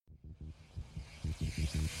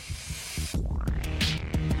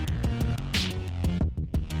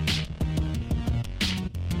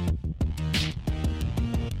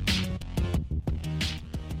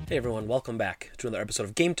Hey everyone, welcome back to another episode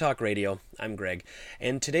of Game Talk Radio. I'm Greg,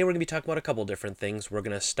 and today we're going to be talking about a couple different things. We're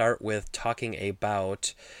going to start with talking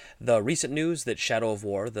about the recent news that Shadow of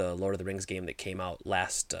War, the Lord of the Rings game that came out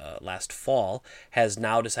last fall, has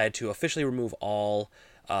now decided to officially remove all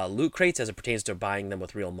loot crates as it pertains to buying them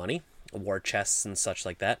with real money, war chests and such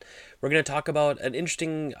like that. We're going to talk about an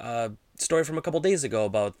interesting story from a couple days ago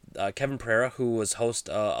about Kevin Pereira, who was host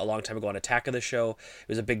a long time ago on Attack of the Show.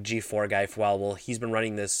 He was a big G4 guy for a while. Well, he's been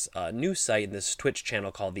running this news site and this Twitch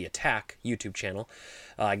channel called The Attack YouTube channel.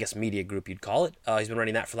 I guess media group you'd call it. He's been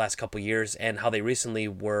running that for the last couple years, and how they recently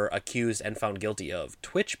were accused and found guilty of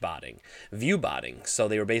Twitch botting, view botting. So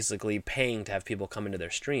they were basically paying to have people come into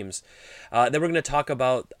their streams. Then we're going to talk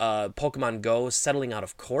about Pokemon Go settling out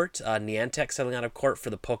of court, Niantic settling out of court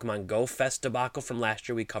for the Pokemon Go Fest debacle from last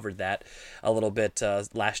year. We covered that a little bit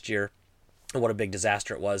last year. What a big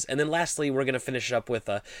disaster it was. And then lastly, we're going to finish up with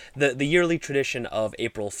the yearly tradition of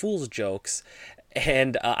April Fool's jokes.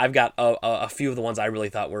 And I've got a few of the ones I really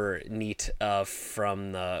thought were neat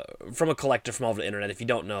from a collective from all over the internet. If you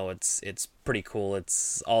don't know, it's pretty cool.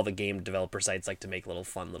 It's all the game developer sites like to make little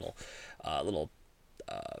fun little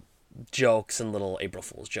jokes and little April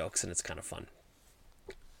Fool's jokes, and it's kind of fun.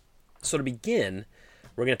 So to begin,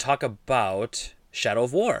 we're going to talk about Shadow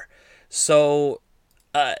of War. So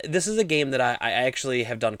this is a game that I actually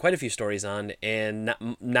have done quite a few stories on, and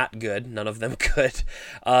not good. None of them good.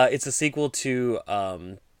 It's a sequel to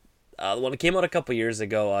the one that came out a couple years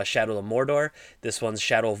ago, Shadow of Mordor. This one's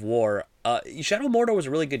Shadow of War. Shadow of Mordor was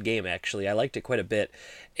a really good game, actually. I liked it quite a bit.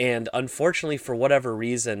 And unfortunately, for whatever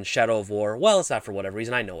reason, Shadow of War, well, it's not for whatever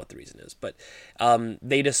reason. I know what the reason is. But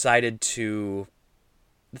they decided to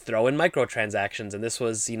throw in microtransactions, and this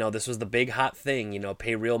was the big hot thing,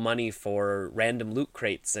 pay real money for random loot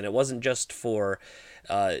crates. And it wasn't just for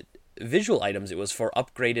visual items, it was for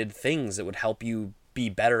upgraded things that would help you be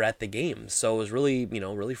better at the game. So it was really,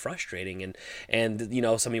 really frustrating, and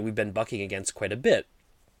something we've been bucking against quite a bit.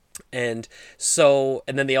 And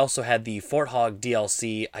then they also had the Fort Hog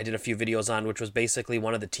DLC I did a few videos on, which was basically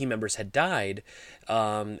one of the team members had died,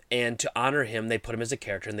 and to honor him, they put him as a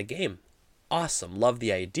character in the game. Awesome, love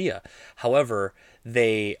the idea. However,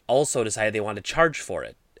 they also decided they wanted to charge for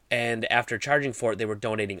it. And after charging for it, they were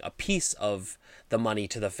donating a piece of the money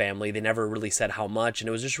to the family. They never really said how much, and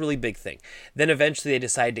it was just a really big thing. Then eventually they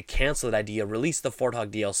decided to cancel that idea, release the Fort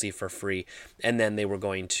Hog DLC for free, and then they were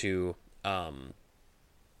going to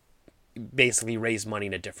basically raise money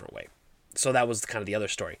in a different way. So that was kind of the other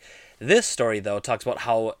story. This story, though, talks about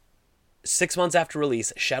how 6 months after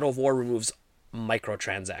release, Shadow of War removes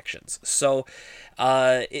microtransactions. So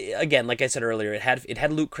again, like I said earlier, it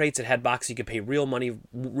had loot crates, it had boxes. You could pay real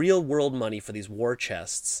world money for these war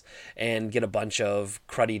chests and get a bunch of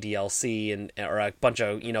cruddy DLC or a bunch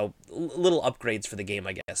of little upgrades for the game,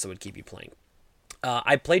 I guess, that would keep you playing.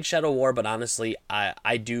 I played Shadow of War, but honestly,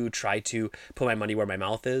 I do try to put my money where my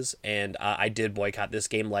mouth is, and I did boycott this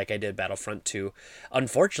game like I did Battlefront 2,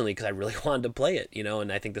 unfortunately, because I really wanted to play it, and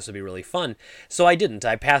I think this would be really fun. So I didn't.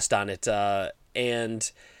 I passed on it, and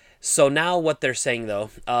so now what they're saying, though,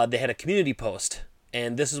 they had a community post,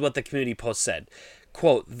 and this is what the community post said.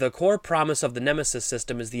 Quote, "The core promise of the Nemesis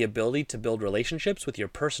system is the ability to build relationships with your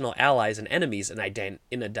personal allies and enemies in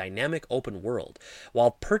a dynamic open world.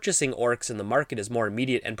 While purchasing orcs in the market is more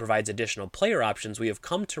immediate and provides additional player options, we have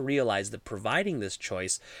come to realize that providing this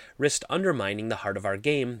choice risks undermining the heart of our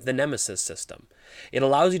game, the Nemesis system. It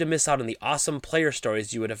allows you to miss out on the awesome player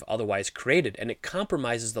stories you would have otherwise created, and it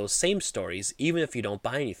compromises those same stories even if you don't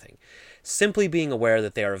buy anything. Simply being aware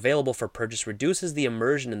that they are available for purchase reduces the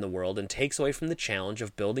immersion in the world and takes away from the challenge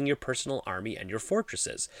of building your personal army and your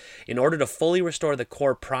fortresses. In order to fully restore the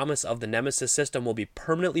core promise of the Nemesis system, we'll be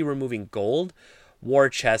permanently removing gold, war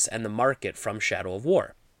chests, and the market from Shadow of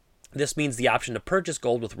War. This means the option to purchase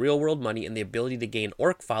gold with real-world money and the ability to gain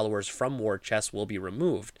orc followers from war chests will be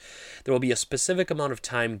removed. There will be a specific amount of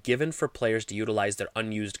time given for players to utilize their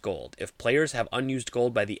unused gold. If players have unused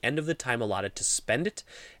gold by the end of the time allotted to spend it,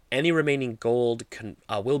 any remaining gold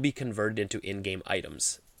will be converted into in-game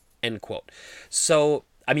items." End quote. So,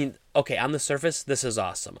 I mean, okay, on the surface, this is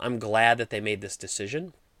awesome. I'm glad that they made this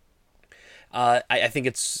decision. I think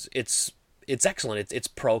it's excellent. It's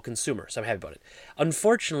pro-consumer, so I'm happy about it.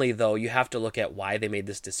 Unfortunately, though, you have to look at why they made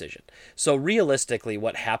this decision. So realistically,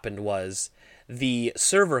 what happened was the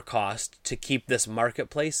server cost to keep this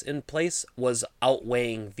marketplace in place was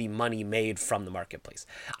outweighing the money made from the marketplace.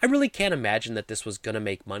 I really can't imagine that this was going to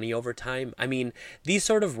make money over time. I mean, these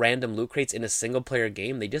sort of random loot crates in a single player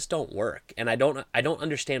game, they just don't work. And I don't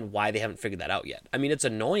understand why they haven't figured that out yet. I mean, it's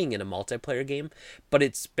annoying in a multiplayer game, but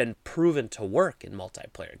it's been proven to work in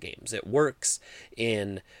multiplayer games. It works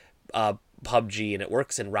in PUBG, and it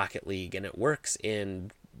works in Rocket League, and it works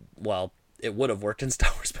in, well, it would have worked in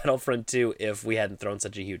Star Wars Battlefront 2 if we hadn't thrown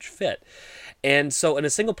such a huge fit. And so in a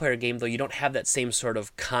single player game, though, you don't have that same sort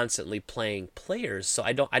of constantly playing players. So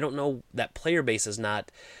I don't know, that player base is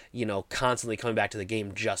not, constantly coming back to the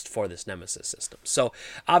game just for this Nemesis system. So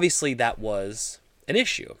obviously that was an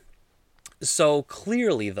issue. So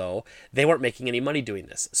clearly, though, they weren't making any money doing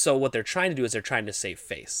this. So what they're trying to do is they're trying to save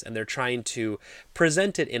face, and they're trying to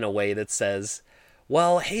present it in a way that says,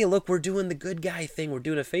 well, hey, look, we're doing the good guy thing. We're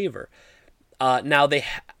doing a favor. Now, they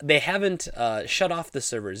haven't shut off the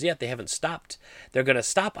servers yet. They haven't stopped. They're going to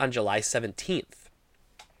stop on July 17th.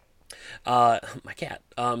 My cat.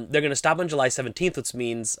 They're going to stop on July 17th, which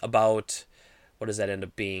means about, what does that end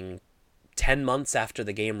up being, 10 months after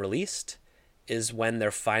the game released is when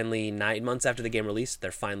they're finally, 9 months after the game released,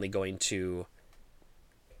 they're finally going to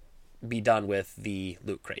be done with the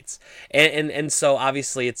loot crates. And so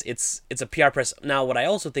obviously it's a PR press. Now, what I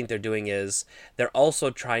also think they're doing is they're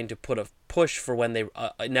also trying to put a push for when they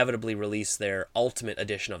inevitably release their ultimate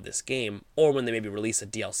edition of this game, or when they maybe release a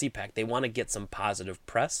DLC pack. They want to get some positive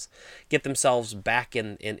press, get themselves back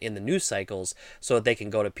in the news cycles, so that they can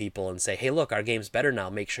go to people and say, hey, look, our game's better now,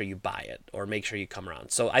 make sure you buy it, or make sure you come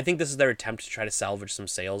around. So I think this is their attempt to try to salvage some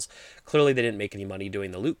sales. Clearly they didn't make any money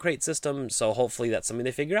doing the loot crate system, so hopefully that's something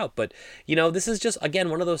they figure out. But this is just, again,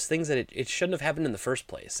 one of those things that it shouldn't have happened in the first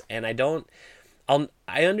place. And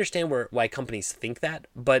I understand why companies think that,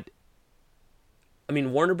 but I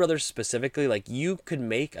mean, Warner Brothers specifically, like, you could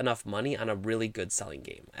make enough money on a really good selling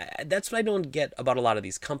game. That's what I don't get about a lot of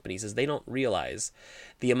these companies, is they don't realize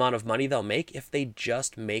the amount of money they'll make if they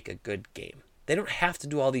just make a good game. They don't have to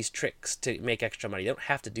do all these tricks to make extra money. They don't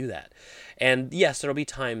have to do that. And yes, there'll be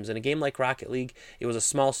times in a game like Rocket League, it was a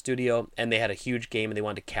small studio and they had a huge game and they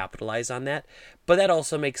wanted to capitalize on that. But that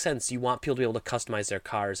also makes sense. You want people to be able to customize their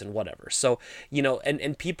cars and whatever. So,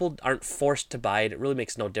 and people aren't forced to buy it. It really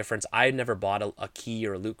makes no difference. I never bought a key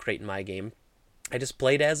or a loot crate in my game. I just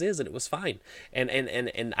played as is, and it was fine. And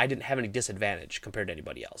I didn't have any disadvantage compared to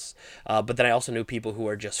anybody else. But then I also knew people who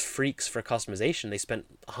are just freaks for customization. They spent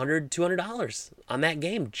 $100, $200 on that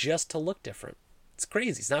game just to look different. It's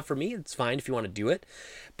crazy. It's not for me. It's fine if you want to do it.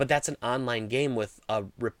 But that's an online game with a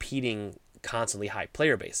repeating, constantly high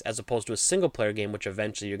player base, as opposed to a single player game, which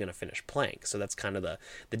eventually you're going to finish playing. So that's kind of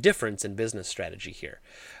the difference in business strategy here.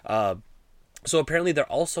 So apparently they're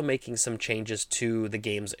also making some changes to the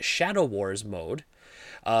game's Shadow Wars mode.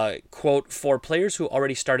 Quote, for players who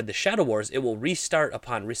already started the Shadow Wars, it will restart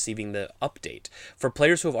upon receiving the update. For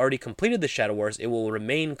players who have already completed the Shadow Wars, it will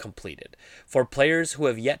remain completed. For players who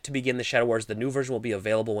have yet to begin the Shadow Wars, the new version will be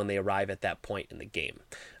available when they arrive at that point in the game.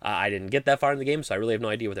 I didn't get that far in the game, so I really have no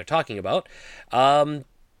idea what they're talking about. But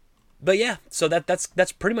yeah, so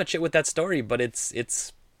that's pretty much it with that story. But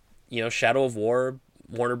it's Shadow of War,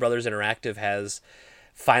 Warner Brothers Interactive has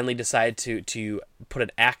finally decided to put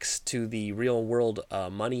an axe to the real world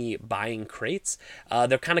money buying crates.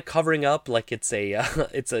 They're kind of covering up like it's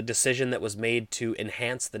a decision that was made to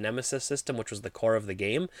enhance the Nemesis system, which was the core of the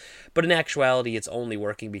game. But in actuality, it's only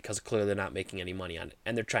working because clearly they're not making any money on it,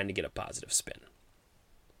 and they're trying to get a positive spin.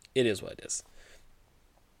 It is what it is.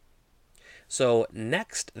 So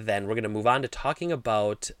next, then, we're going to move on to talking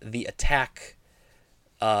about The Attack.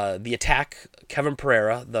 Kevin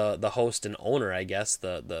Pereira, the host and owner, I guess,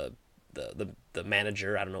 the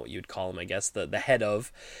manager, I don't know what you'd call him, I guess, the head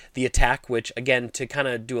of The Attack, which, again, to kind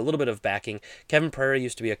of do a little bit of backing, Kevin Pereira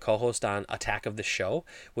used to be a co-host on Attack of the Show,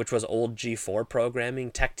 which was old G4 programming,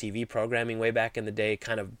 tech TV programming way back in the day,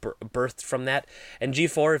 kind of birthed from that. And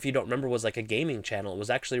G4, if you don't remember, was like a gaming channel. It was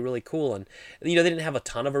actually really cool. And, they didn't have a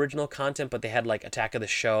ton of original content, but they had like Attack of the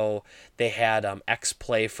Show, they had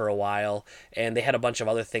X-Play for a while, and they had a bunch of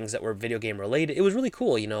other things that were video game related. It was really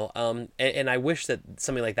cool, and I wish that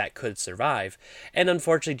something like that could survive. And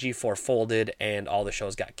unfortunately, G4 folded and all the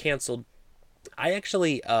shows got canceled. I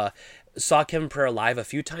actually saw Kevin Pereira live a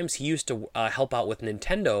few times. He used to help out with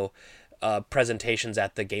Nintendo presentations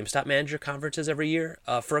at the GameStop Manager conferences every year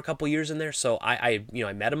for a couple years in there. So I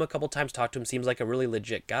met him a couple times, talked to him. Seems like a really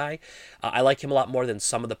legit guy. I like him a lot more than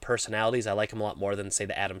some of the personalities. I like him a lot more than, say,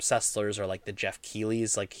 the Adam Sesslers or like the Jeff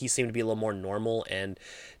Keighley's. Like, he seemed to be a little more normal and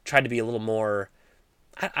tried to be a little more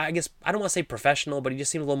I guess I don't want to say professional, but he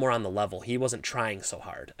just seemed a little more on the level. He wasn't trying so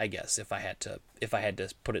hard, I guess, if I had to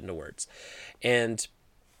put it into words. And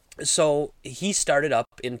so he started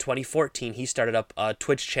up in 2014. He started up a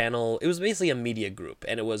Twitch channel. It was basically a media group,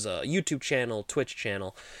 and it was a YouTube channel, Twitch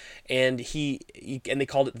channel, and and they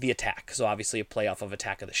called it The Attack. So obviously a play off of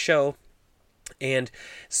Attack of the Show. And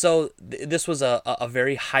so this was a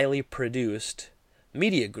very highly produced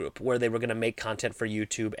media group where they were going to make content for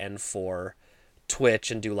YouTube and for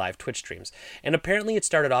Twitch and do live Twitch streams. And apparently it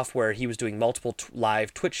started off where he was doing multiple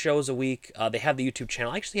live Twitch shows a week. They have the YouTube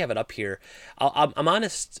channel. I actually have it up here. I'm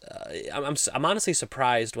honest. I'm honestly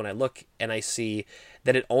surprised when I look and I see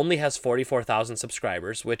that it only has 44,000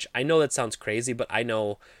 subscribers, which I know that sounds crazy, but I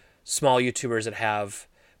know small YouTubers that have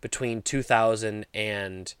between 2,000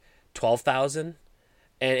 and 12,000.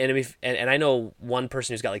 And I know one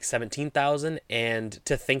person who's got like 17,000, and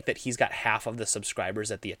to think that he's got half of the subscribers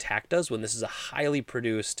that The Attack does, when this is a highly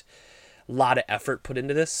produced, lot of effort put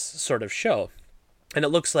into this sort of show. And it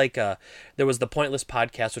looks like there was the Pointless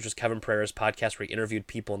podcast, which was Kevin Pereira's podcast, where he interviewed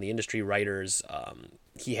people in the industry, writers.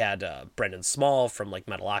 He had Brendan Small from like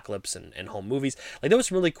Metalocalypse and Home Movies. Like, there was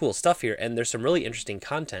some really cool stuff here, and there's some really interesting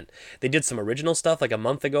content. They did some original stuff. Like a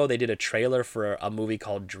month ago, they did a trailer for a movie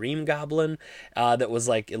called Dream Goblin that was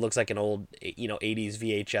like, it looks like an old 80s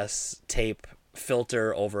VHS tape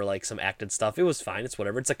filter over like some acted stuff. It was fine. It's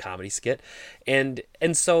whatever. It's a comedy skit. And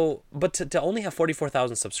so, but to only have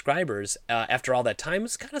 44,000 subscribers after all that time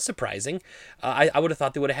is kind of surprising. I would have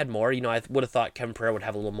thought they would have had more. I would have thought Kevin Pereira would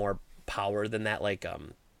have a little more power than that, like a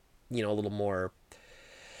little more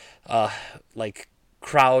like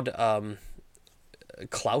crowd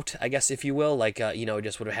clout, I guess, if you will, like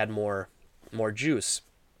just would have had more juice.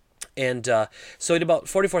 And so at about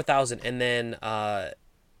 44,000, and then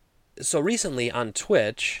so recently on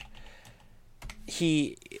Twitch,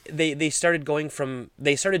 they started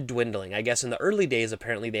dwindling. I guess in the early days,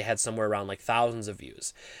 apparently they had somewhere around like thousands of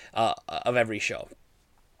views of every show.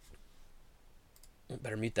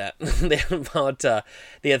 Better mute that.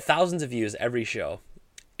 They had thousands of views every show,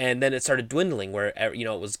 and then it started dwindling where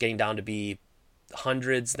it was getting down to be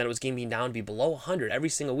hundreds, then it was getting down to be below 100 every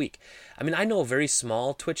single week. I mean, I know very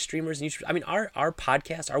small Twitch streamers and YouTube. I mean, our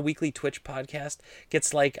podcast, our weekly Twitch podcast,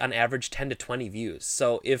 gets like on average 10 to 20 views.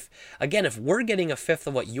 So if we're getting a fifth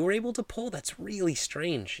of what you were able to pull, that's really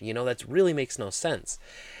strange. That really makes no sense.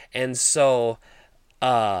 And so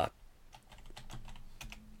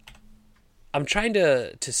I'm trying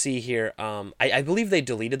to see here. I believe they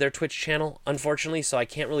deleted their Twitch channel, unfortunately, so I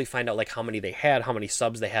can't really find out like how many they had, how many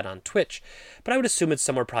subs they had on Twitch, but I would assume it's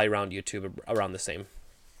somewhere probably around YouTube, around the same.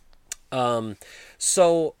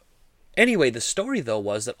 So anyway, the story though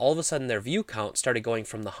was that all of a sudden their view count started going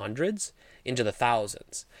from the hundreds into the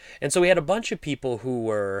thousands, and so we had a bunch of people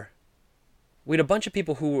who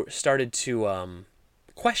started to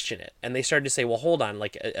question it, and they started to say, well, hold on,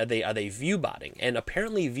 like, are they view botting? And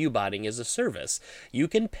apparently view botting is a service you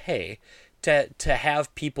can pay to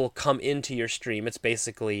have people come into your stream. It's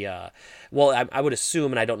basically I would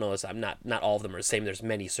assume, and I don't know, I'm not all of them are the same. There's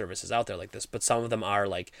many services out there like this, but some of them are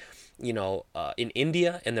like in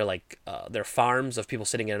India, and they're like they're farms of people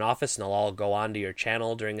sitting in an office, and they'll all go onto your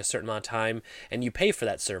channel during a certain amount of time, and you pay for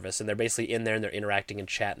that service, and they're basically in there and they're interacting in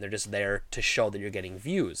chat, and they're just there to show that you're getting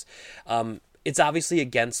views. It's obviously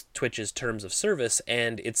against Twitch's terms of service,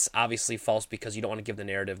 and it's obviously false because you don't want to give the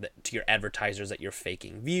narrative to your advertisers that you're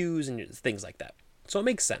faking views and things like that. So it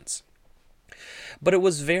makes sense. But it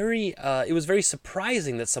was very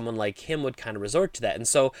surprising that someone like him would kind of resort to that. And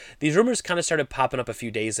so these rumors kind of started popping up a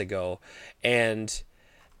few days ago, and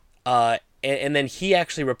then he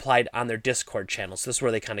actually replied on their Discord channel. So this is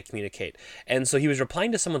where they kind of communicate. And so he was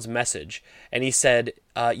replying to someone's message, and he said,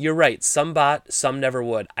 you're right, some bot, some never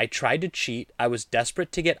would. I tried to cheat. I was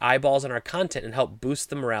desperate to get eyeballs on our content and help boost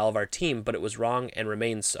the morale of our team, but it was wrong and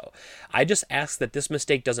remains so. I just ask that this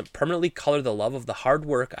mistake doesn't permanently color the love of the hard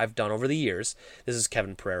work I've done over the years. This is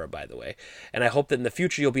Kevin Pereira, by the way. And I hope that in the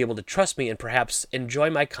future you'll be able to trust me and perhaps enjoy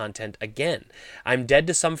my content again. I'm dead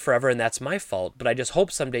to some forever, and that's my fault, but I just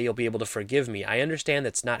hope someday you'll be able to forgive me. I understand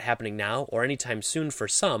that's not happening now or anytime soon for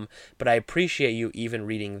some, but I appreciate you even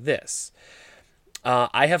reading this.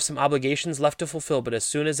 I have some obligations left to fulfill, but as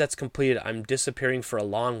soon as that's completed, I'm disappearing for a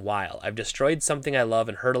long while. I've destroyed something I love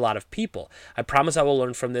and hurt a lot of people. I promise I will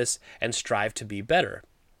learn from this and strive to be better.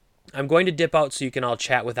 I'm going to dip out so you can all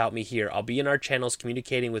chat without me here. I'll be in our channels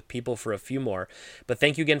communicating with people for a few more, but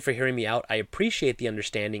thank you again for hearing me out. I appreciate the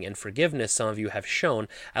understanding and forgiveness some of you have shown.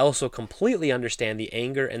 I also completely understand the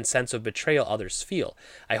anger and sense of betrayal others feel.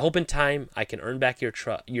 I hope in time I can earn back your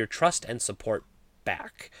trust and support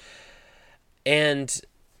back. And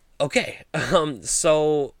Okay,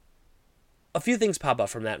 so a few things pop up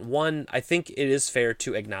from that. One, I think it is fair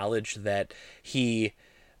to acknowledge that he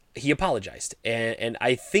apologized, and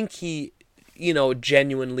I think he,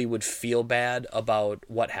 genuinely would feel bad about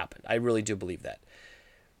what happened. I really do believe that.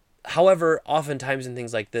 However, oftentimes in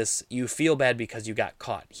things like this, you feel bad because you got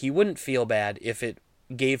caught. He wouldn't feel bad if it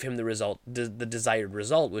gave him the result, the desired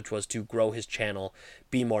result, which was to grow his channel,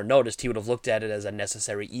 be more noticed. He would have looked at it as a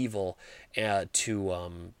necessary evil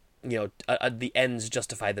the ends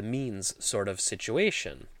justify the means sort of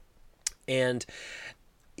situation. And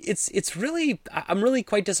it's really, I'm really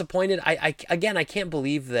quite disappointed. I can't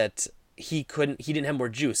believe that he didn't have more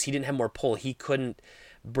juice. He didn't have more pull. He couldn't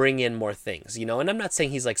bring in more things, and I'm not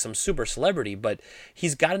saying he's like some super celebrity, but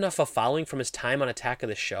he's got enough of a following from his time on Attack of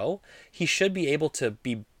the Show. He should be able to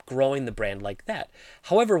be growing the brand like that.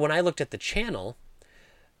 However, when I looked at the channel,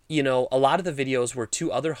 a lot of the videos were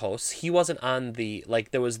two other hosts. He wasn't on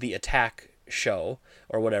there was the Attack show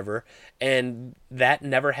or whatever, and that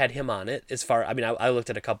never had him on it. I looked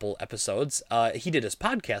at a couple episodes. He did his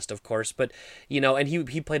podcast, of course, but and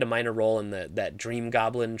he played a minor role in that Dream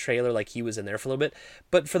Goblin trailer. Like, he was in there for a little bit,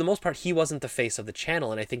 but for the most part, he wasn't the face of the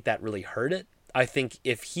channel, and I think that really hurt it. I think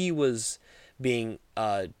if he was being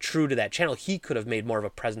true to that channel, he could have made more of a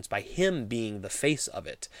presence by him being the face of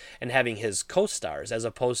it and having his co-stars, as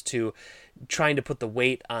opposed to trying to put the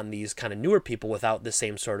weight on these kind of newer people without the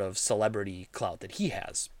same sort of celebrity clout that he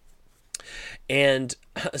has. And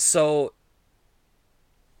so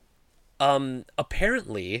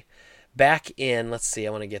apparently back in, let's see, I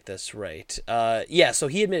want to get this right. So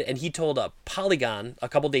he admitted, and he told Polygon a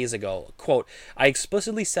couple days ago, quote, "I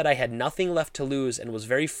explicitly said I had nothing left to lose and was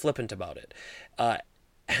very flippant about it.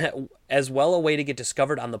 As well, a way to get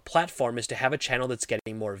discovered on the platform is to have a channel that's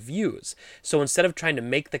getting more views. So instead of trying to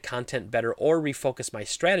make the content better or refocus my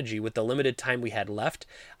strategy with the limited time we had left,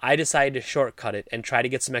 I decided to shortcut it and try to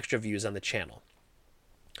get some extra views on the channel."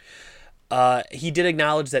 He did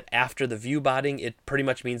acknowledge that after the view botting, it pretty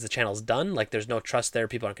much means the channel's done. Like, there's no trust there.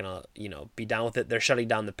 People aren't going to, be down with it. They're shutting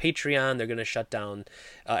down the Patreon. They're going to shut down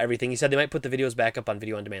everything. He said they might put the videos back up on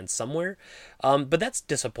Video On Demand somewhere. But that's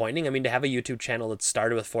disappointing. I mean, to have a YouTube channel that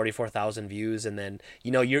started with 44,000 views and then,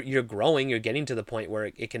 you're growing, you're getting to the point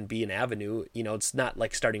where it can be an avenue. It's not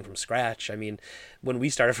like starting from scratch. I mean, when we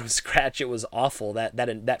started from scratch, it was awful.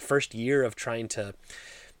 That first year of trying to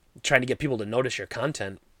get people to notice your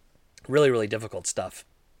content, really, really difficult stuff.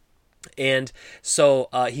 And so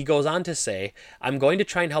he goes on to say, "I'm going to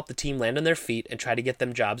try and help the team land on their feet and try to get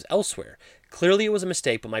them jobs elsewhere. Clearly it was a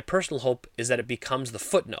mistake, but my personal hope is that it becomes the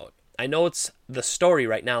footnote. I know it's the story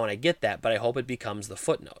right now, and I get that, but I hope it becomes the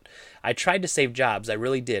footnote. I tried to save jobs, I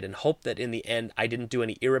really did, and hope that in the end I didn't do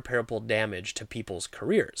any irreparable damage to people's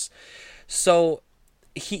careers." So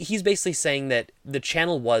he's basically saying that the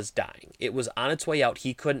channel was dying. It was on its way out.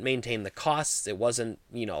 He couldn't maintain the costs. It wasn't,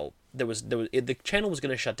 the channel was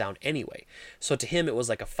going to shut down anyway. So to him, it was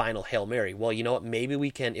like a final Hail Mary. Well, you know what? Maybe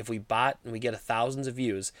we can, if we bot and we get thousands of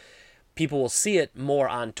views, people will see it more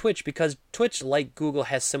on Twitch, because Twitch, like Google,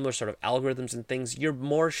 has similar sort of algorithms and things. You're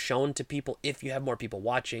more shown to people if you have more people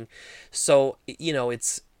watching. So,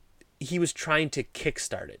 he was trying to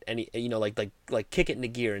kickstart it, and like kick it into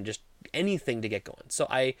gear and just anything to get going. So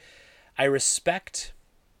I respect,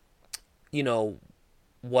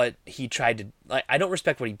 what he tried to. I don't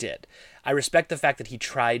respect what he did. I respect the fact that he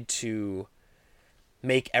tried to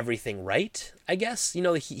make everything right, I guess.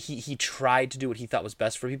 He tried to do what he thought was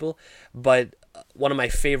best for people. But one of my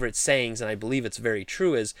favorite sayings, and I believe it's very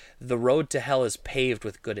true, is the road to hell is paved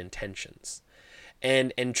with good intentions.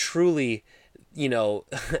 And truly,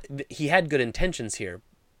 he had good intentions here,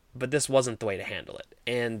 but this wasn't the way to handle it,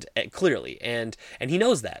 and clearly, and he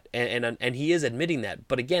knows that, and he is admitting that.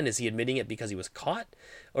 But again, is he admitting it because he was caught,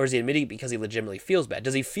 or is he admitting it because he legitimately feels bad?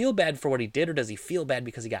 Does he feel bad for what he did, or does he feel bad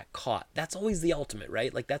because he got caught? That's always the ultimate,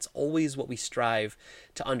 right? Like, that's always what we strive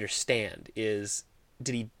to understand: is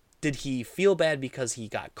did he feel bad because he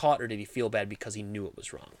got caught, or did he feel bad because he knew it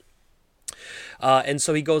was wrong? And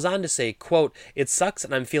so he goes on to say, quote, "It sucks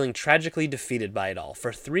and I'm feeling tragically defeated by it all.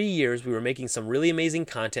 For 3 years, we were making some really amazing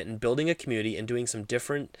content and building a community and doing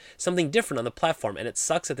something different on the platform. And it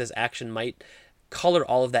sucks that this action might color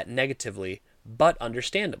all of that negatively, but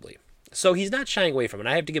understandably." So he's not shying away from it.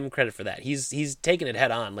 I have to give him credit for that. He's taking it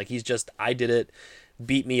head on. Like, he's just, I did it,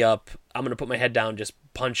 beat me up. I'm going to put my head down, just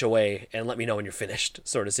punch away and let me know when you're finished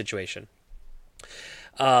sort of situation.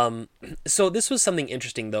 So this was something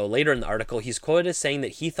interesting, though. Later in the article, he's quoted as saying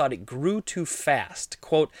that he thought it grew too fast.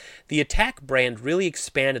 Quote, "The Attack brand really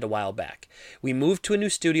expanded a while back. We moved to a new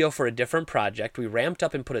studio for a different project. We ramped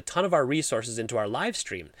up and put a ton of our resources into our live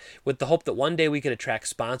stream with the hope that one day we could attract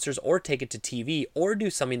sponsors or take it to TV or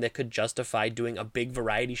do something that could justify doing a big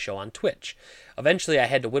variety show on Twitch. Eventually, I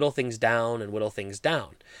had to whittle things down and whittle things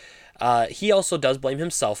down." He also does blame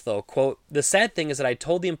himself, though. Quote, "The sad thing is that I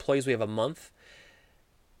told the employees we have a month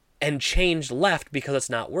and changed left because it's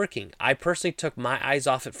not working. I personally took my eyes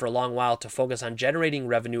off it for a long while to focus on generating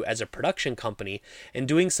revenue as a production company and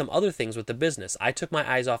doing some other things with the business. I took my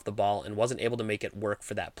eyes off the ball and wasn't able to make it work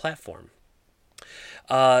for that platform."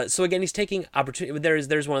 So again, he's taking opportunity.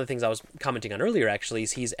 There's one of the things I was commenting on earlier, actually,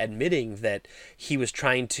 is he's admitting that he was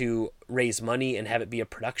trying to raise money and have it be a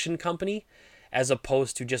production company as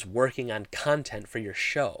opposed to just working on content for your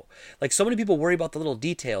show. Like, so many people worry about the little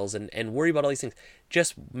details and worry about all these things.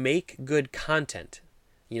 Just make good content.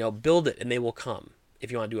 Build it and they will come. If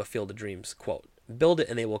you want to do a Field of Dreams quote, build it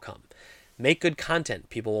and they will come. Make good content,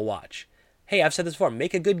 people will watch. Hey, I've said this before,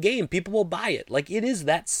 make a good game, people will buy it. Like, it is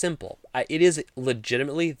that simple. It is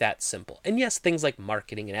legitimately that simple. And yes, things like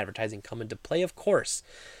marketing and advertising come into play, of course.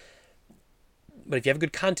 But if you have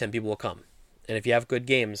good content, people will come. And if you have good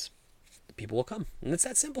games, people will come. And it's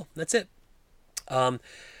that simple. That's it.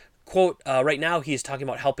 Quote, right now he's talking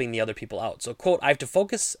about helping the other people out. So, quote, "I have to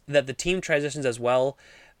focus that the team transitions as well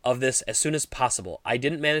of this as soon as possible. I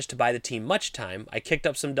didn't manage to buy the team much time. I kicked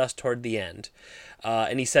up some dust toward the end."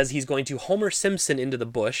 And he says he's going to Homer Simpson into the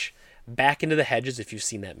bush, back into the hedges, if you've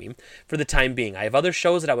seen that meme, for the time being. "I have other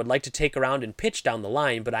shows that I would like to take around and pitch down the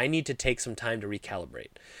line, but I need to take some time to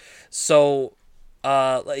recalibrate." So,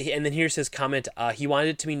 and then here's his comment. He wanted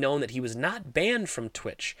it to be known that he was not banned from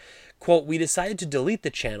Twitch. Quote, "We decided to delete the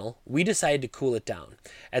channel. We decided to cool it down.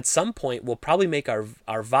 At some point, we'll probably make our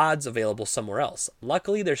VODs available somewhere else.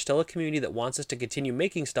 Luckily, there's still a community that wants us to continue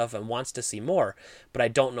making stuff and wants to see more, but I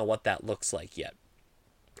don't know what that looks like yet."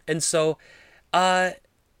 And so, I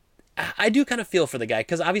do kind of feel for the guy,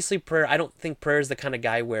 because obviously I don't think Prayer is the kind of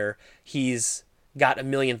guy where he's got a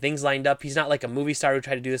million things lined up. He's not like a movie star who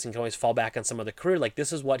tried to do this and can always fall back on some other career. Like,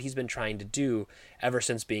 this is what he's been trying to do ever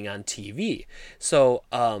since being on TV. So,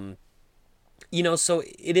 so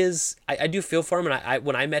it is, I do feel for him. And I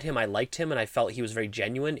when I met him, I liked him and I felt he was very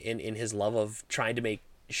genuine in his love of trying to make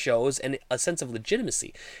shows and a sense of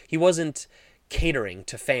legitimacy. He wasn't catering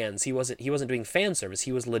to fans. He wasn't doing fan service.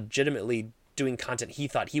 He was legitimately doing content he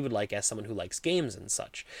thought he would like as someone who likes games and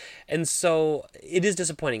such. And so it is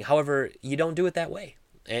disappointing. However, you don't do it that way.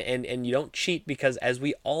 And you don't cheat, because as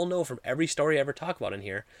we all know from every story I ever talk about in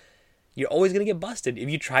here, you're always going to get busted. If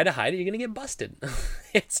you try to hide it, you're going to get busted.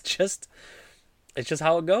 It's just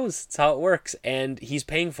how it goes. It's how it works. And he's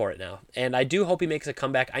paying for it now. And I do hope he makes a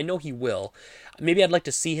comeback. I know he will. Maybe I'd like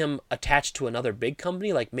to see him attached to another big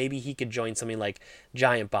company. Like, maybe he could join something like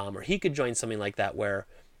Giant Bomb, or he could join something like that where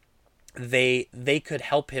they could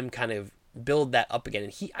help him kind of build that up again.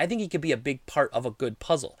 And I think he could be a big part of a good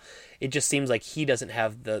puzzle. It just seems like he doesn't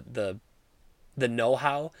have the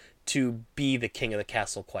know-how to be the king of the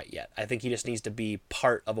castle quite yet. I think he just needs to be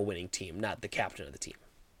part of a winning team, not the captain of the team.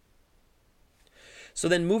 So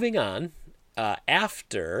then moving on,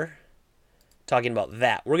 after talking about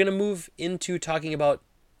that, we're going to move into talking about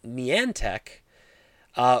Niantic,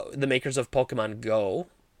 the makers of Pokemon Go.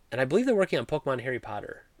 And I believe they're working on Pokemon Harry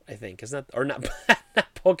Potter, I think. Isn't that, or not,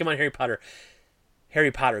 not Pokemon Harry Potter,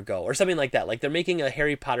 Harry Potter Go, or something like that. Like, they're making a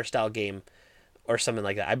Harry Potter style game or something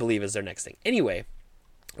like that, I believe, is their next thing. Anyway,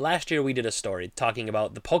 last year we did a story talking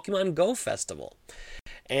about the Pokemon Go Festival.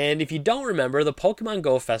 And if you don't remember, the Pokemon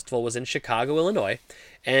Go Festival was in Chicago, Illinois,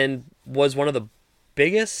 and was one of the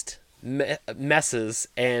biggest messes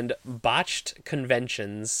and botched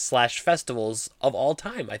conventions / festivals of all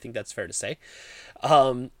time. I think that's fair to say.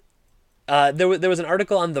 There was an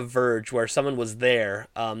article on The Verge where someone was there,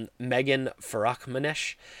 Megan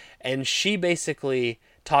Farahmanesh, and she basically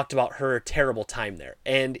talked about her terrible time there.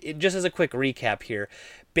 And just as a quick recap here,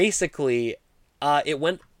 basically, it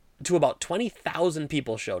went to about 20,000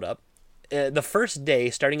 people showed up. The first day,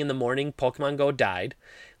 starting in the morning, Pokemon Go died.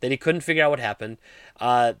 Then he couldn't figure out what happened.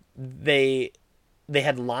 They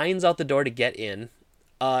had lines out the door to get in.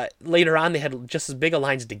 Later on, they had just as big a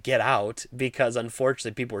lines to get out, because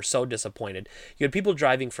unfortunately people were so disappointed. You had people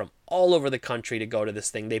driving from all over the country to go to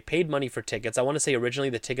this thing. They paid money for tickets. I want to say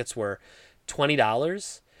originally the tickets were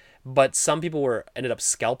 $20, but some people ended up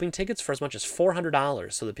scalping tickets for as much as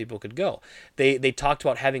 $400 so that people could go. They talked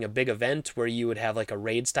about having a big event where you would have like a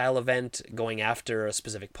raid style event going after a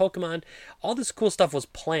specific Pokemon. All this cool stuff was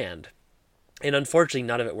planned. And unfortunately,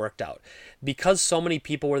 none of it worked out because so many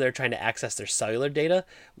people were there trying to access their cellular data.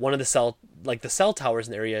 One of the cell towers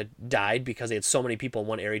in the area died because they had so many people in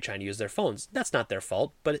one area trying to use their phones. That's not their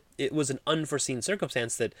fault, but it was an unforeseen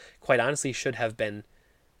circumstance that, quite honestly, should have been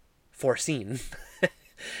foreseen.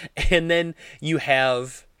 And then you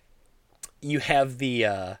have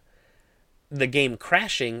the game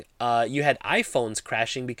crashing. You had iPhones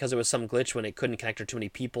crashing because there was some glitch when it couldn't connect to too many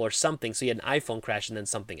people or something. So you had an iPhone crash and then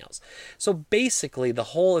something else. So basically, the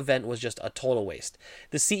whole event was just a total waste.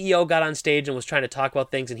 The CEO got on stage and was trying to talk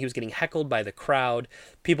about things, and he was getting heckled by the crowd.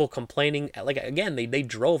 People complaining. Like, again, they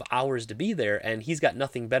drove hours to be there, and he's got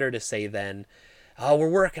nothing better to say than, "Oh, we're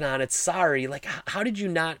working on it. Sorry." Like, how did you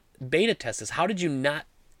not beta test this? How did you not?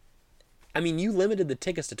 I mean, you limited the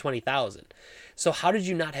tickets to 20,000. So how did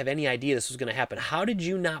you not have any idea this was going to happen? How did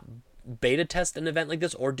you not beta test an event like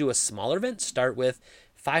this or do a smaller event? Start with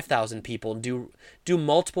 5,000 people and do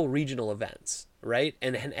multiple regional events, right?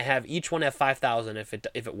 And have each one have 5,000 if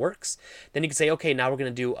it works. Then you can say, okay, now we're going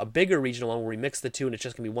to do a bigger regional one where we mix the two and it's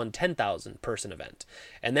just going to be one 10,000 person event.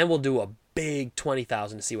 And then we'll do a big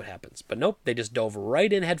 20,000 to see what happens. But nope, they just dove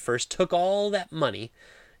right in head first, took all that money,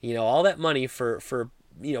 all that money for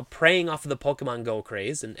preying off of the Pokemon Go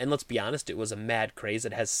craze. And let's be honest, it was a mad craze.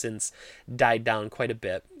 It has since died down quite a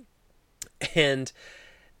bit. And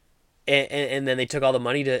then they took all the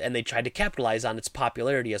money and they tried to capitalize on its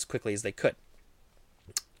popularity as quickly as they could.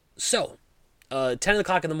 So, 10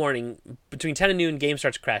 o'clock in the morning, between 10 and noon, game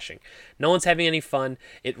starts crashing. No one's having any fun.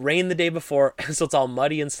 It rained the day before, so it's all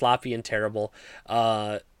muddy and sloppy and terrible.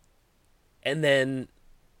 And then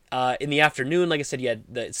in the afternoon, like I said, you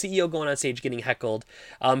had the CEO going on stage getting heckled,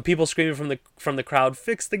 people screaming from the crowd,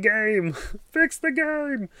 "Fix the game, fix the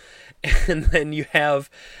game!" And then you have,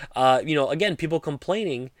 again, people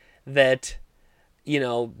complaining that,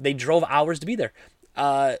 they drove hours to be there.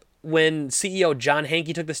 When CEO John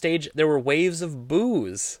Hanke took the stage, there were waves of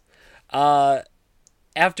boos.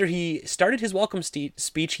 After he started his welcome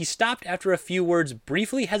speech, he stopped after a few words,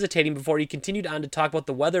 briefly hesitating before he continued on to talk about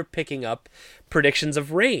the weather picking up, predictions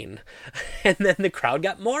of rain. And then the crowd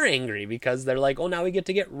got more angry because they're like, oh, now we get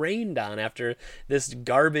to get rained on after this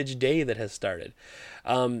garbage day that has started.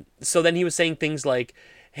 So then he was saying things like,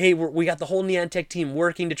 hey, we got the whole Niantic team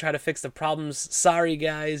working to try to fix the problems. Sorry,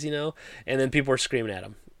 guys, And then people were screaming at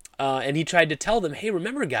him. And he tried to tell them, hey,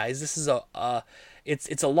 remember, guys, this is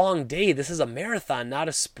it's a long day. This is a marathon, not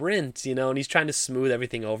a sprint, and he's trying to smooth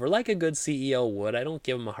everything over like a good CEO would. I don't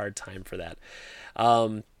give him a hard time for that.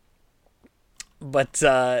 By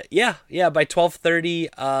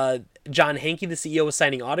 12:30, John Hanke, the CEO, was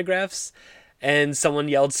signing autographs, and someone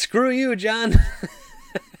yelled, "Screw you, John."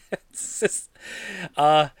 It's just,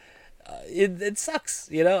 it sucks,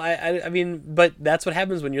 I mean, but that's what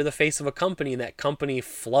happens when you're the face of a company and that company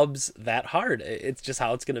flubs that hard. It's just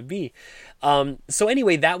how it's going to be. So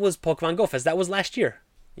anyway, that was Pokemon Go Fest. That was last year.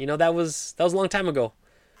 That was a long time ago,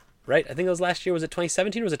 right? I think it was last year. Was it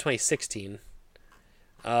 2017 or was it 2016?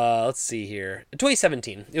 Let's see here.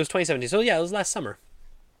 2017. It was 2017. So yeah, it was last summer.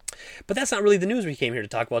 But that's not really the news we came here to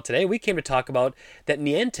talk about today. We came to talk about that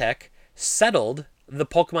Niantic settled the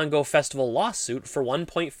Pokemon Go Festival lawsuit for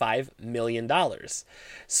 $1.5 million.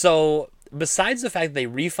 So besides the fact that they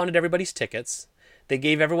refunded everybody's tickets, they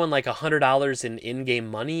gave everyone like $100 in in-game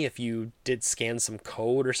money if you did scan some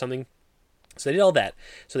code or something. So they did all that.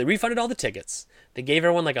 So they refunded all the tickets. They gave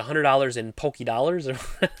everyone like $100 in Pokedollars or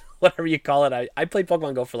whatever you call it. I played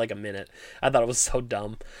Pokemon Go for like a minute. I thought it was so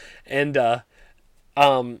dumb. And then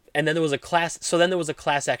there was a class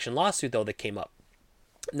action lawsuit though that came up.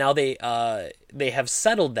 Now they have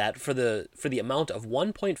settled that for the amount of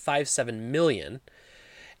 $1.57 million,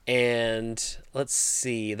 and let's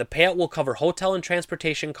see, the payout will cover hotel and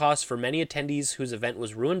transportation costs for many attendees whose event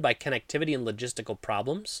was ruined by connectivity and logistical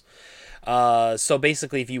problems. So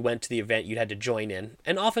basically, if you went to the event, you'd had to join in,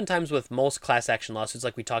 and oftentimes with most class action lawsuits,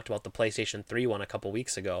 like we talked about the PlayStation 3 one a couple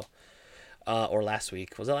weeks ago, or last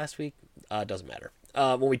week. Was it last week? Doesn't matter.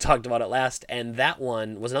 When we talked about it last, and that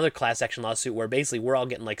one was another class action lawsuit where basically we're all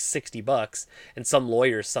getting like $60 and some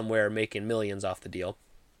lawyers somewhere are making millions off the deal.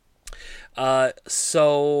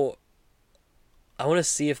 So I want to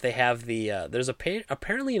see if they have there's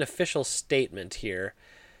apparently an official statement here.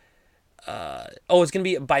 It's going to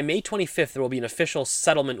be by May 25th, there will be an official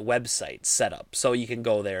settlement website set up so you can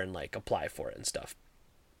go there and like apply for it and stuff.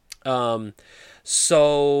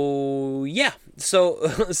 So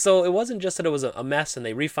it wasn't just that it was a mess and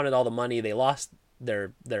they refunded all the money. They lost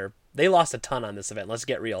they lost a ton on this event. Let's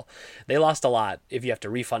get real. They lost a lot if you have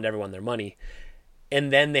to refund everyone their money.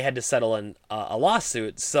 And then they had to settle a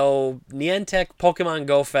lawsuit. So Niantic Pokemon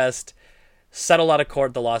Go Fest, settled out of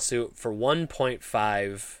court the lawsuit for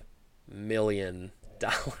 $1.5 million.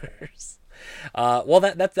 Well,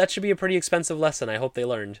 that should be a pretty expensive lesson. I hope they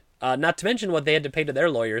learned. Not to mention what they had to pay to their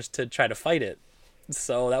lawyers to try to fight it.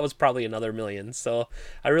 So that was probably another million. So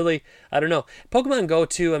I don't know. Pokemon Go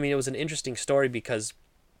too. I mean, it was an interesting story because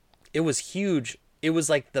it was huge. It was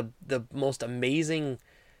like the most amazing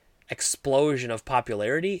explosion of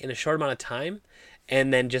popularity in a short amount of time,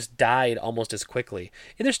 and then just died almost as quickly.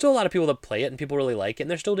 And there's still a lot of people that play it and people really like it, and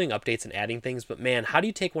they're still doing updates and adding things, but man, how do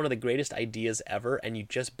you take one of the greatest ideas ever and you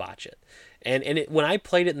just botch it? And when I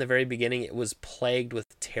played it in the very beginning, it was plagued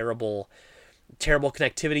with terrible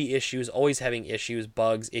connectivity issues, always having issues,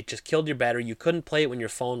 bugs. It just killed your battery. You couldn't play it when your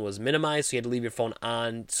phone was minimized, so you had to leave your phone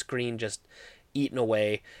on screen just eating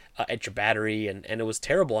away at your battery, and it was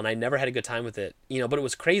terrible, and I never had a good time with it. But it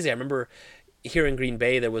was crazy. I remember here in Green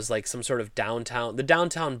Bay, there was like some sort of the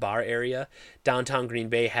downtown bar area. Downtown Green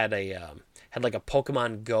Bay had like a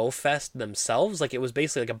Pokemon Go fest themselves. Like it was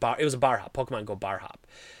basically like a bar. It was a bar hop, Pokemon Go bar hop,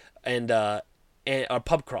 and or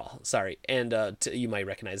pub crawl. Sorry, and you might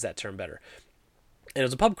recognize that term better. And it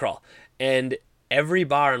was a pub crawl, and every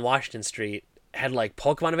bar on Washington Street had like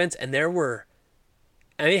Pokemon events, and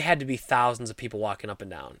it had to be thousands of people walking up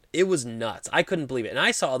and down. It was nuts. I couldn't believe it. And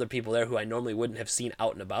I saw other people there who I normally wouldn't have seen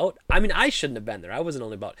out and about. I mean, I shouldn't have been there. I wasn't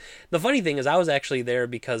only about. The funny thing is I was actually there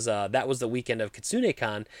because that was the weekend of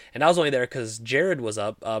KitsuneCon, and I was only there because Jared was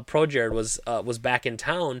up. Pro Jared was back in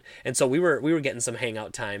town, and so we were getting some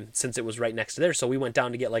hangout time since it was right next to there. So we went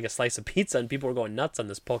down to get like a slice of pizza, and people were going nuts on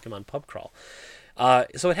this Pokemon pub crawl.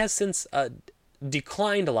 So it has since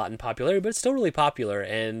declined a lot in popularity, but it's still really popular.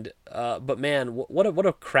 And but man, what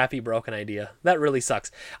a crappy broken idea. That really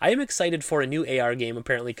sucks. I am excited for a new AR game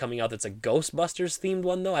apparently coming out that's a Ghostbusters themed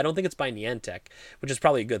one though. I don't think it's by Niantic, which is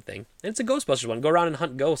probably a good thing. And it's a Ghostbusters one. Go around and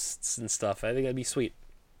hunt ghosts and stuff. I think that'd be sweet.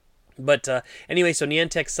 But anyway, so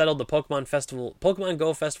Niantic settled the Pokemon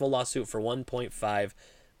Go Festival lawsuit for $1.5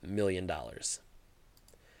 million.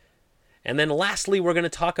 And then lastly, we're going to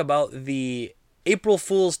talk about the April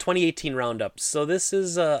Fool's 2018 roundup. So this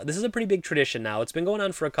is a pretty big tradition now. It's been going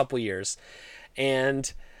on for a couple years,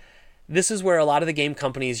 and this is where a lot of the game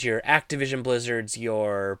companies, your Activision Blizzards,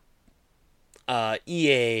 your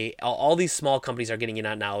EA, all these small companies are getting in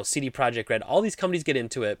on now. CD Projekt Red, all these companies get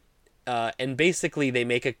into it. And basically they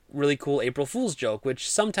make a really cool April Fool's joke, which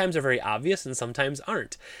sometimes are very obvious and sometimes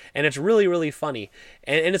aren't. And it's really, really funny.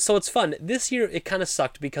 And it's fun. This year it kind of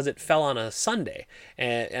sucked because it fell on a Sunday,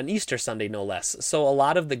 an Easter Sunday no less. So a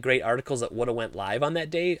lot of the great articles that would have went live on that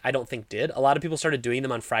day, I don't think did. A lot of people started doing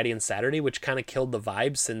them on Friday and Saturday, which kind of killed the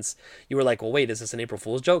vibe, since you were like, well, wait, is this an April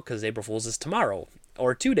Fool's joke? Because April Fool's is tomorrow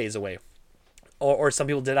or 2 days away. Or some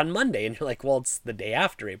people did on Monday, and you're like, well, it's the day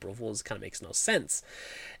after April Fool's. It kind of makes no sense.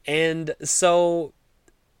 And so,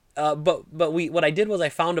 what I did was I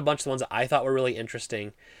found a bunch of the ones that I thought were really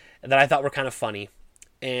interesting, that I thought were kind of funny,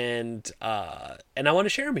 and I want to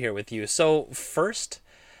share them here with you. So first,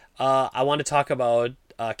 I want to talk about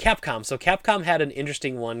Capcom. So Capcom had an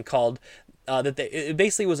interesting one called it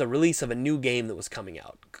basically was a release of a new game that was coming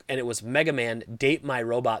out, and it was Mega Man Date My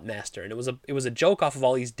Robot Master, and it was a joke off of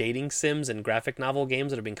all these dating sims and graphic novel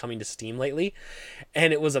games that have been coming to Steam lately,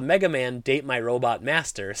 and it was a Mega Man Date My Robot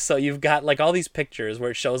Master. So you've got like all these pictures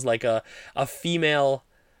where it shows like a female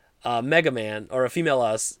Mega Man, or a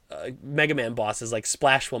female Mega Man bosses like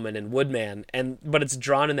Splash Woman and Woodman, but it's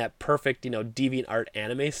drawn in that perfect DeviantArt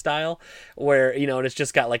anime style, where and it's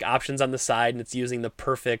just got like options on the side, and it's using the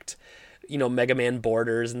perfect Mega Man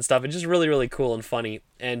borders and stuff. It's just really, really cool and funny.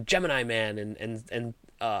 And Gemini Man and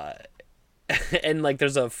and like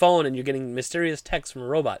there's a phone and you're getting mysterious text from a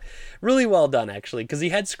robot. Really well done, actually, because he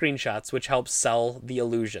had screenshots, which helps sell the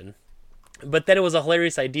illusion. But then it was a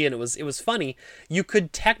hilarious idea, and it was funny. You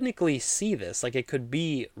could technically see this, like it could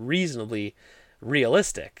be reasonably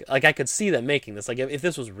realistic. Like I could see them making this. Like if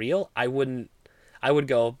this was real, I would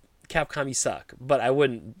go, Capcom, you suck, but I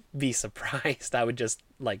wouldn't be surprised. I would just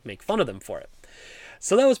like make fun of them for it.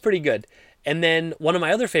 So that was pretty good. And then one of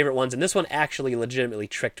my other favorite ones, and this one actually legitimately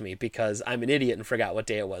tricked me because I'm an idiot and forgot what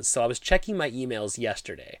day it was. So I was checking my emails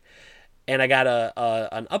yesterday, and I got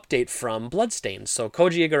an update from Bloodstained. So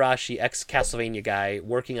Koji Igarashi, ex-Castlevania guy,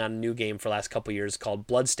 working on a new game for the last couple years called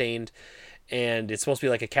Bloodstained. And it's supposed to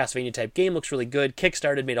be like a Castlevania type game. Looks really good.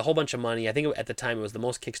 Kickstarted, made a whole bunch of money. I think at the time it was the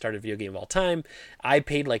most kickstarted video game of all time. I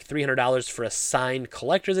paid like $300 for a signed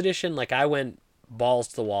collector's edition. Like I went balls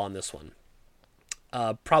to the wall on this one.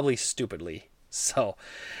 Probably stupidly. So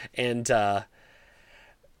anyway,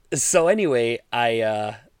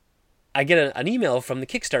 I I get an email from the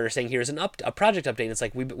Kickstarter saying here's a project update. And it's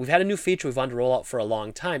like we've had a new feature we've wanted to roll out for a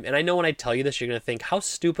long time. And I know when I tell you this, you're going to think, how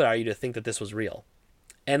stupid are you to think that this was real?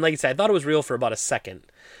 And like I said, I thought it was real for about a second,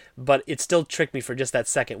 but it still tricked me for just that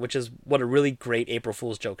second, which is what a really great April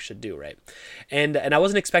Fool's joke should do, right? And I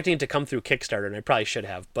wasn't expecting it to come through Kickstarter, and I probably should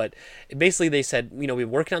have, but basically they said, we've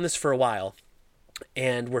been working on this for a while,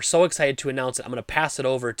 and we're so excited to announce it. I'm going to pass it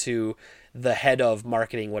over to the head of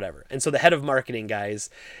marketing, whatever. And so the head of marketing, guys,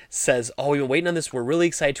 says, we've been waiting on this. We're really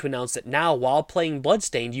excited to announce that now, while playing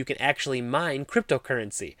Bloodstained, you can actually mine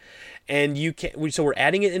cryptocurrency. And so we're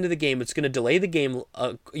adding it into the game. It's going to delay the game,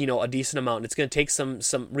 a decent amount. And it's going to take some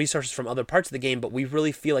resources from other parts of the game, but we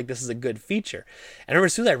really feel like this is a good feature. And I remember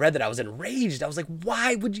as soon as I read that, I was enraged. I was like,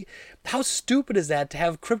 why would you, how stupid is that to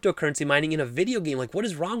have cryptocurrency mining in a video game? Like, what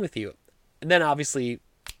is wrong with you? And then obviously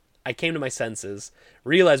I came to my senses,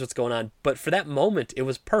 realized what's going on, but for that moment, it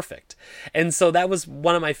was perfect. And so that was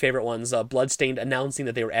one of my favorite ones, Bloodstained announcing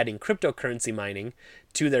that they were adding cryptocurrency mining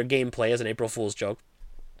to their gameplay as an April Fool's joke.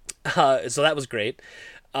 So that was great.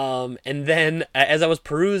 And then as I was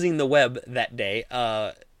perusing the web that day,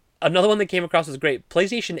 another one that came across was great.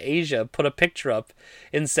 PlayStation Asia put a picture up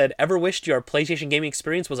and said, ever wished your PlayStation gaming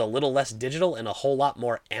experience was a little less digital and a whole lot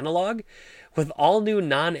more analog? With all new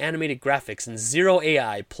non-animated graphics and zero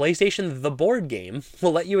AI, PlayStation The Board Game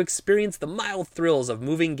will let you experience the mild thrills of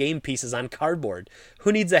moving game pieces on cardboard.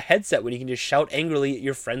 Who needs a headset when you can just shout angrily at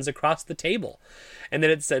your friends across the table? And then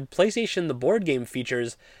it said, PlayStation The Board Game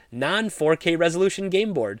features non-4K resolution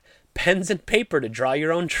game board, pens and paper to draw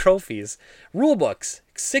your own trophies, rulebooks,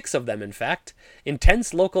 6 of them in fact,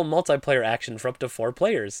 intense local multiplayer action for up to 4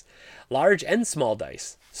 players, large and small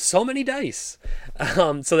dice. So many dice.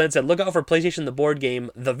 So then it said, look out for PlayStation The Board Game,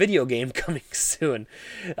 the video game, coming soon.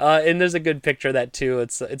 And there's a good picture of that too.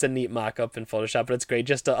 It's a neat mock-up in Photoshop, but it's great.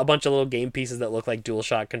 Just a bunch of little game pieces that look like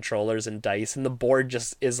DualShock controllers and dice, and the board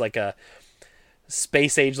just is like a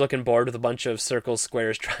space age looking board with a bunch of circles,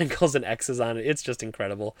 squares, triangles, and X's on it. It's just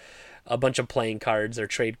incredible. A bunch of playing cards or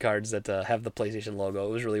trade cards that have the PlayStation logo.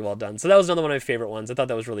 It was really well done. So that was another one of my favorite ones. I thought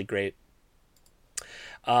that was really great.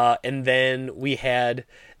 And then we had,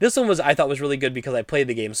 this one I thought was really good because I played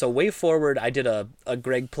the game. So Way Forward, I did a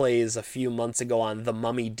Greg Plays a few months ago on The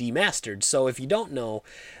Mummy Demastered. So if you don't know,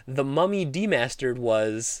 The Mummy Demastered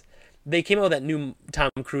was, they came out with that new Tom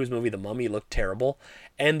Cruise movie, The Mummy, looked terrible,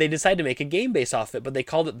 and they decided to make a game based off it, but they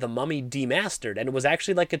called it The Mummy Demastered, and it was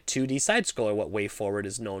actually like a 2D side-scroller, what Way Forward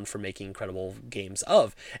is known for making incredible games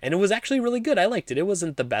of, and it was actually really good. I liked it. It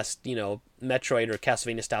wasn't the best, Metroid or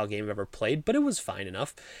Castlevania-style game I've ever played, but it was fine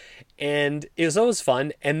enough, and it was always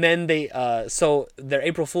fun, and then so their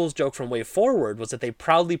April Fool's joke from Way Forward was that they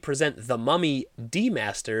proudly present The Mummy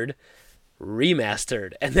Demastered,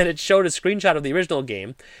 remastered, and then it showed a screenshot of the original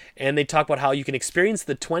game, and they talk about how you can experience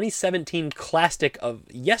the 2017 classic of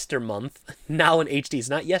Yestermonth now in HD. It's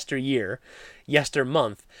not yesteryear,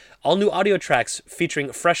 Yestermonth. All new audio tracks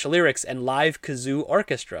featuring fresh lyrics and live kazoo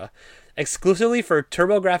orchestra, exclusively for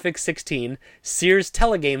TurboGrafx 16, Sears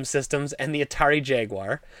Telegame systems, and the Atari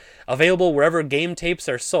Jaguar. Available wherever game tapes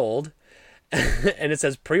are sold. And it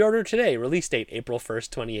says pre-order today, release date April 1st,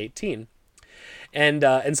 2018.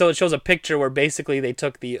 And so it shows a picture where basically they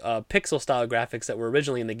took the pixel style graphics that were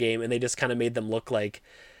originally in the game and they just kind of made them look like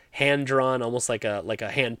hand drawn, almost like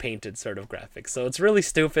a hand painted sort of graphics. So it's really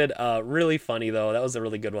stupid, really funny though. That was a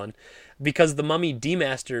really good one because The Mummy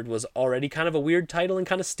Demastered was already kind of a weird title and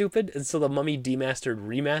kind of stupid, and so The Mummy Demastered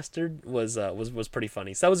Remastered was pretty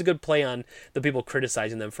funny. So that was a good play on the people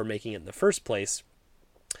criticizing them for making it in the first place.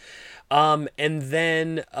 And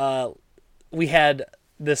then we had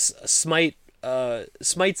this Smite.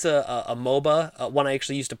 Smite's a MOBA, one I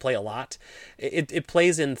actually used to play a lot. It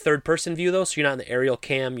plays in third-person view, though, so you're not in the aerial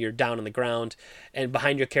cam, you're down on the ground and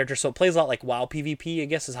behind your character, so it plays a lot like WoW PvP, I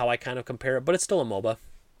guess is how I kind of compare it, but it's still a MOBA.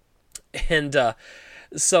 And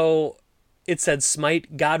so it said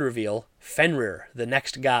Smite God Reveal, Fenrir, the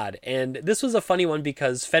next god. And this was a funny one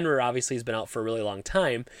because Fenrir obviously has been out for a really long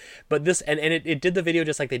time, but this, and it did the video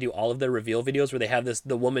just like they do all of their reveal videos where they have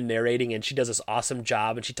the woman narrating and she does this awesome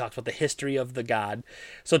job and she talks about the history of the god.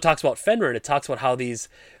 So it talks about Fenrir and it talks about how these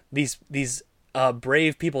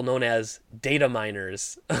brave people known as data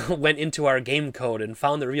miners went into our game code and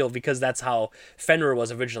found the reveal, because that's how Fenrir was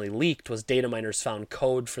originally leaked, was data miners found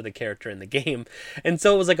code for the character in the game. And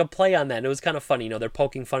so it was like a play on that, and it was kind of funny. They're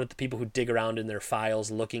poking fun at the people who dig around in their files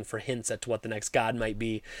looking for hints at what the next god might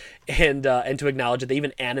be, and to acknowledge it. They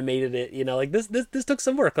even animated it, like this took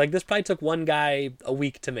some work. Like this probably took one guy a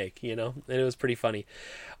week to make, and it was pretty funny.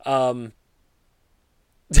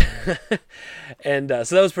 And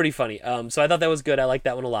so that was pretty funny. So I thought that was good. I liked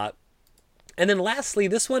that one a lot. And then lastly,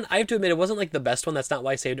 this one, I have to admit, it wasn't like the best one. That's not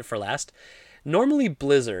why I saved it for last. Normally,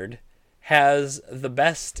 Blizzard has the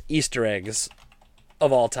best Easter eggs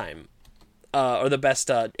of all time, or the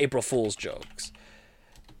best April Fool's jokes.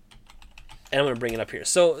 And I'm going to bring it up here.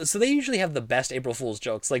 So they usually have the best April Fool's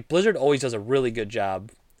jokes. Like, Blizzard always does a really good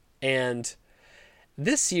job. And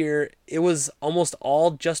this year, it was almost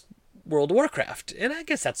all just World of Warcraft. And I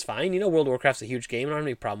guess that's fine. You know, World of Warcraft's a huge game. I don't have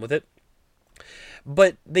any problem with it.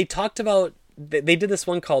 But they talked about, they did this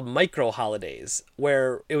one called Micro Holidays,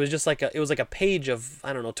 where it was just like a page of,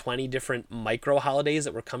 I don't know, 20 different micro holidays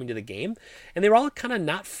that were coming to the game, and they were all kind of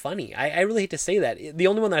not funny. I really hate to say that. The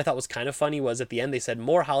only one that I thought was kind of funny was at the end they said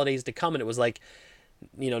more holidays to come, and it was like,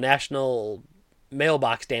 you know, National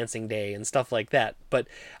Mailbox Dancing Day and stuff like that. But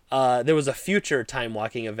there was a future time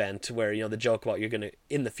walking event where, you know, the joke about you're gonna,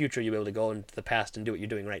 in the future, you'll be able to go into the past and do what you're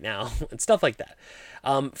doing right now and stuff like that.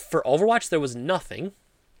 For Overwatch, there was nothing.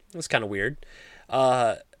 It was kind of weird.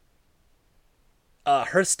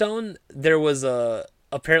 Hearthstone, there was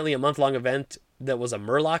apparently a month-long event that was a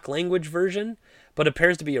Murloc language version, but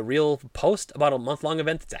appears to be a real post about a month-long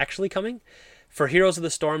event that's actually coming. For Heroes of the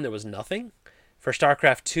Storm, there was nothing. For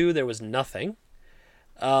StarCraft 2, there was nothing.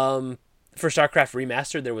 For StarCraft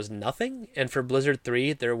Remastered, there was nothing. And for Blizzard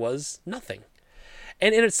 3, there was nothing.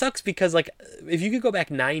 And it sucks because, like, if you could go back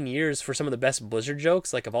 9 years for some of the best Blizzard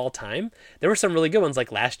jokes, like, of all time, there were some really good ones,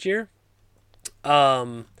 like last year.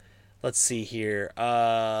 Let's see here.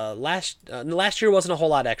 Last year wasn't a whole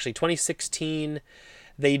lot, actually. 2016,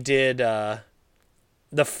 they did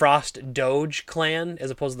the Frost Doge clan as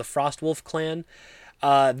opposed to the Frost Wolf clan.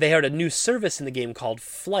 They had a new service in the game called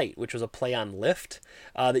Flight, which was a play on Lyft,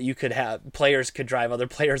 that you could have, players could drive other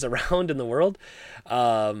players around in the world.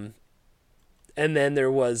 And then there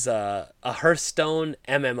was a Hearthstone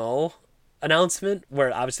MMO announcement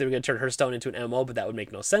where obviously we're going to turn Hearthstone into an MMO, but that would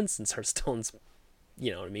make no sense since Hearthstone's,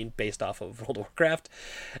 you know what I mean, based off of World of Warcraft.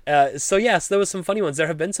 So yes, there was some funny ones. There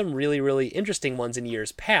have been some really, really interesting ones in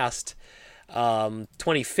years past.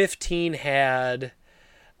 2015 had,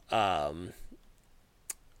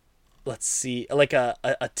 let's see, like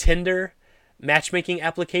a Tinder matchmaking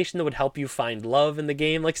application that would help you find love in the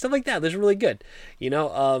game, like stuff like that. That's really good, you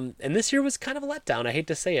know. And this year was kind of a letdown. I hate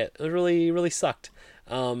to say it. It really, really sucked.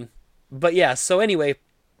 But yeah. So anyway,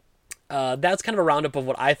 that's kind of a roundup of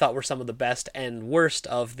what I thought were some of the best and worst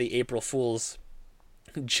of the April Fool's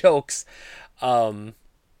jokes.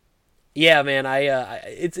 Yeah, man.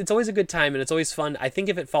 It's always a good time and it's always fun. I think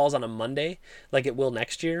if it falls on a Monday, like it will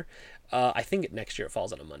next year, I think next year it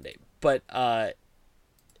falls on a Monday, but I'm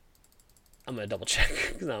going to double check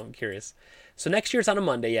because now I'm curious. So next year it's on a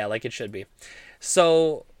Monday, yeah, like it should be.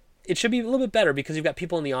 So it should be a little bit better because you've got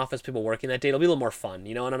people in the office, people working that day. It'll be a little more fun,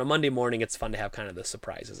 you know, and on a Monday morning it's fun to have kind of the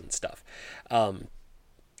surprises and stuff.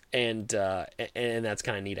 And that's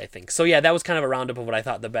kind of neat, I think. So yeah, that was kind of a roundup of what I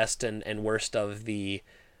thought the best and worst of the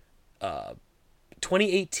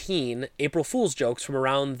 2018 April Fool's jokes from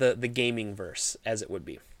around the gaming verse, as it would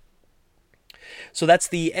be. So that's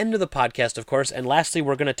the end of the podcast, of course. And lastly,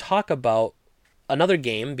 we're going to talk about another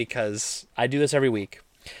game because I do this every week.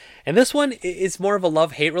 And this one is more of a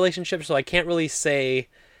love-hate relationship, so I can't really say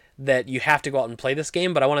that you have to go out and play this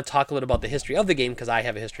game, but I want to talk a little about the history of the game because I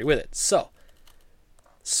have a history with it. So,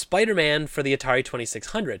 Spider-Man for the Atari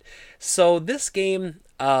 2600. So this game,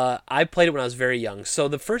 I played it when I was very young. So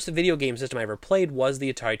the first video game system I ever played was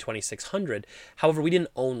the Atari 2600. However, we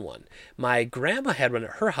didn't own one. My grandma had one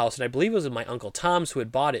at her house, and I believe it was my Uncle Tom's who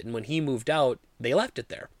had bought it, and when he moved out, they left it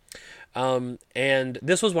there. And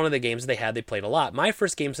this was one of the games they had. They played a lot. My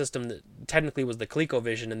first game system technically was the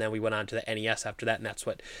ColecoVision, and then we went on to the NES after that, and that's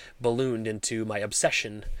what ballooned into my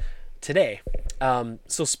obsession today.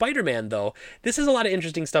 So Spider-Man, though, this is a lot of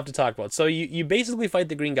interesting stuff to talk about. So you basically fight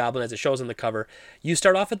the Green Goblin as it shows on the cover. You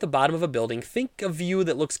start off at the bottom of a building. Think a view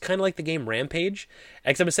that looks kind of like the game Rampage,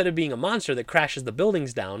 except instead of being a monster that crashes the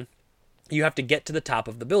buildings down, you have to get to the top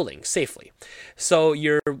of the building safely. So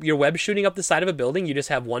you're web shooting up the side of a building. You just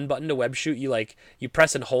have one button to web shoot. You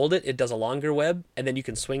press and hold it. It does a longer web, and then you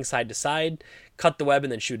can swing side to side, cut the web,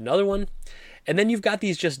 and then shoot another one. And then you've got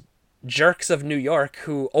these just jerks of New York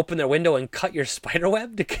who open their window and cut your spider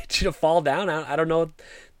web to get you to fall down. I don't know what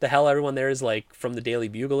the hell everyone there is like from the Daily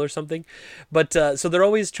Bugle or something. But so they're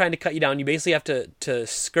always trying to cut you down. You basically have to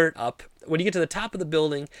skirt up. When you get to the top of the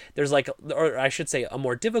building, there's or I should say a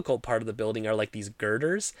more difficult part of the building are like these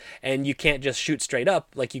girders, and you can't just shoot straight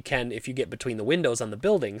up like you can if you get between the windows on the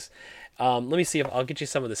buildings. Let me see if I'll get you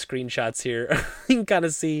some of the screenshots here. You can kind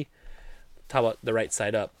of see, how about the right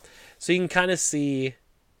side up? So you can kind of see,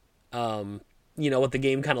 what the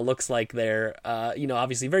game kind of looks like there.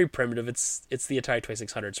 Obviously very primitive. It's the Atari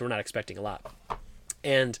 2600, so we're not expecting a lot.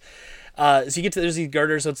 And so you get to, there's these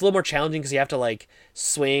girders, so it's a little more challenging because you have to like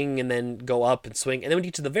swing and then go up and swing. And then when you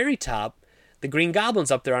get to the very top, the Green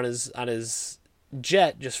Goblin's up there on his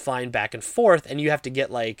jet just flying back and forth, and you have to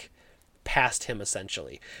get like past him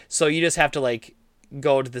essentially. So you just have to like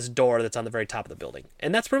go to this door that's on the very top of the building,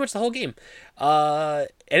 and that's pretty much the whole game. And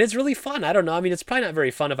it's really fun. I don't know, I mean, it's probably not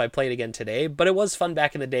very fun if I played again today, but it was fun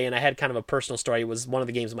back in the day, and I had kind of a personal story. It was one of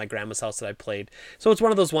the games at my grandma's house that I played, so it's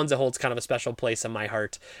one of those ones that holds kind of a special place in my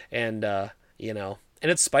heart. And and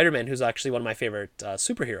it's Spider-Man, who's actually one of my favorite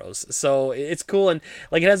superheroes. So it's cool, and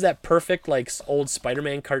like it has that perfect like old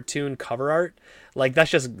Spider-Man cartoon cover art. Like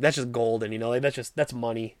that's just golden, like that's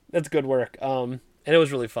money. That's good work. And it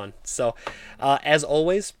was really fun. So as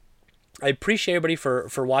always, I appreciate everybody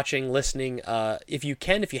for watching, listening. If you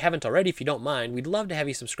haven't already, if you don't mind, we'd love to have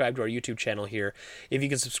you subscribe to our YouTube channel here. If you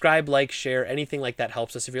can subscribe, like, share, anything like that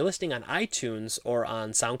helps us. If you're listening on iTunes or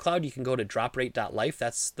on SoundCloud, you can go to droprate.life.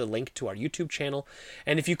 That's the link to our YouTube channel.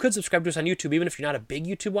 And if you could subscribe to us on YouTube, even if you're not a big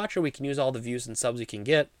YouTube watcher, we can use all the views and subs we can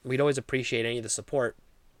get. We'd always appreciate any of the support.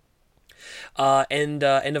 And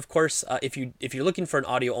of course, if you're looking for an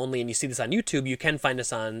audio only and you see this on YouTube, you can find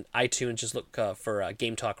us on iTunes. Just look for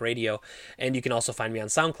Game Talk Radio, and you can also find me on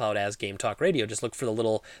SoundCloud as Game Talk Radio. Just look for the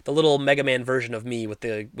little Mega Man version of me with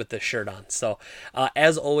the shirt on. So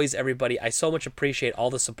as always, everybody, I so much appreciate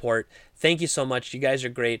all the support. Thank you so much. You guys are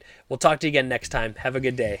great. We'll talk to you again next time. Have a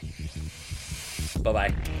good day. Bye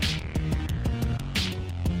bye.